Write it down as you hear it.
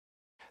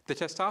The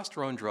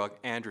testosterone drug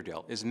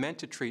Androgel is meant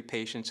to treat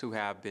patients who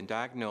have been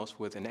diagnosed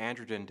with an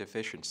androgen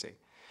deficiency.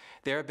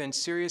 There have been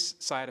serious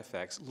side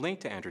effects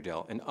linked to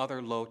Androgel and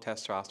other low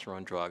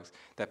testosterone drugs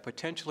that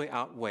potentially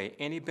outweigh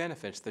any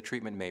benefits the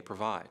treatment may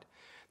provide.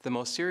 The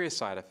most serious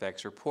side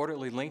effects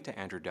reportedly linked to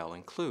Androgel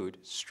include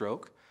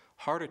stroke,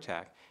 heart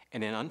attack,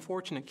 and in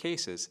unfortunate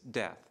cases,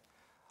 death.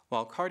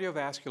 While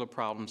cardiovascular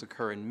problems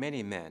occur in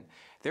many men,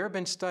 there have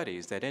been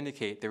studies that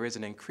indicate there is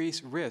an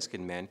increased risk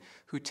in men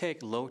who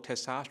take low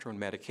testosterone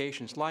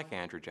medications like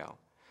Androgel.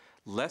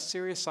 Less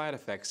serious side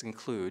effects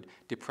include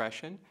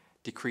depression,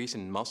 decrease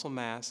in muscle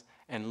mass,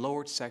 and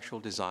lowered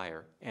sexual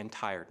desire and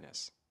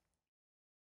tiredness.